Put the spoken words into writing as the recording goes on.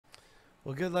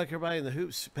Well, good luck, everybody, in the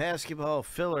Hoops basketball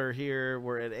filler here.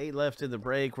 We're at 8 left in the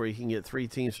break, where you can get 3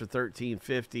 teams for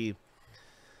 $13.50.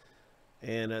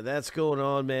 And that's going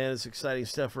on, man. It's exciting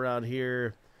stuff around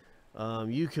here.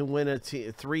 You can win a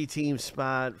 3-team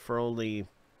spot for only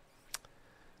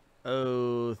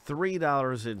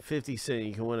 $3.50.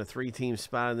 You can win a 3-team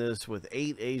spot in this with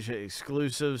 8 Asia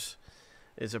exclusives.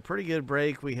 It's a pretty good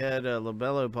break. We had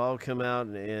LaMelo Ball come out,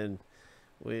 and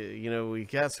we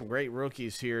got some great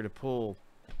rookies here to pull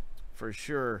for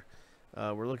sure.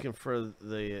 We're looking for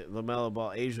the LaMelo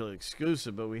Ball Asia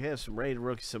exclusive, but we have some rated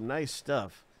rookies, some nice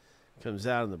stuff comes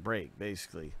out in the break.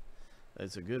 Basically,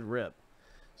 it's a good rip.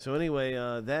 So anyway,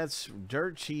 that's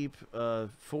dirt cheap.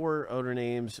 4 owner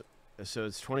names, so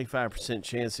it's 25%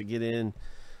 chance to get in,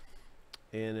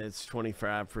 and it's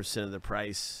 25% of the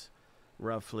price,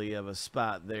 roughly, of a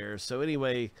spot there. So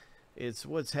anyway, it's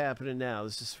what's happening now.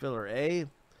 This is filler A,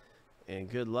 and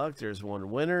good luck. There's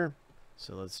one winner.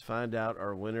 So let's find out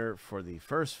our winner for the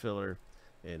first filler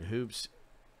in Hoops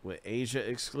with Asia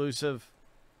exclusive.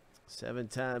 7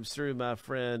 times through, my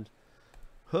friend.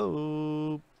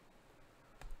 Hope.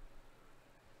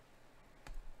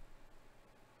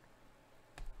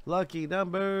 Lucky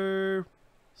number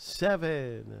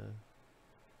 7.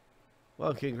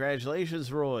 Well,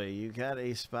 congratulations, Roy. You got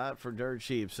a spot for dirt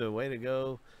cheap. So way to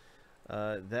go.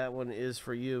 That one is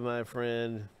for you, my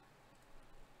friend.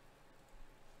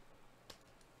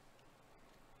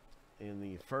 And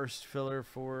the first filler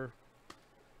for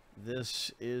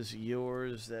this is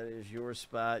yours. That is your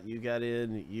spot. You got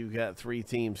in. You got 3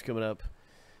 teams coming up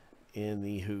in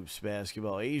the Hoops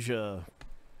Basketball Asia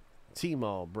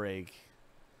Tmall break.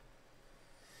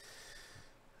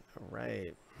 All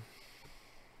right.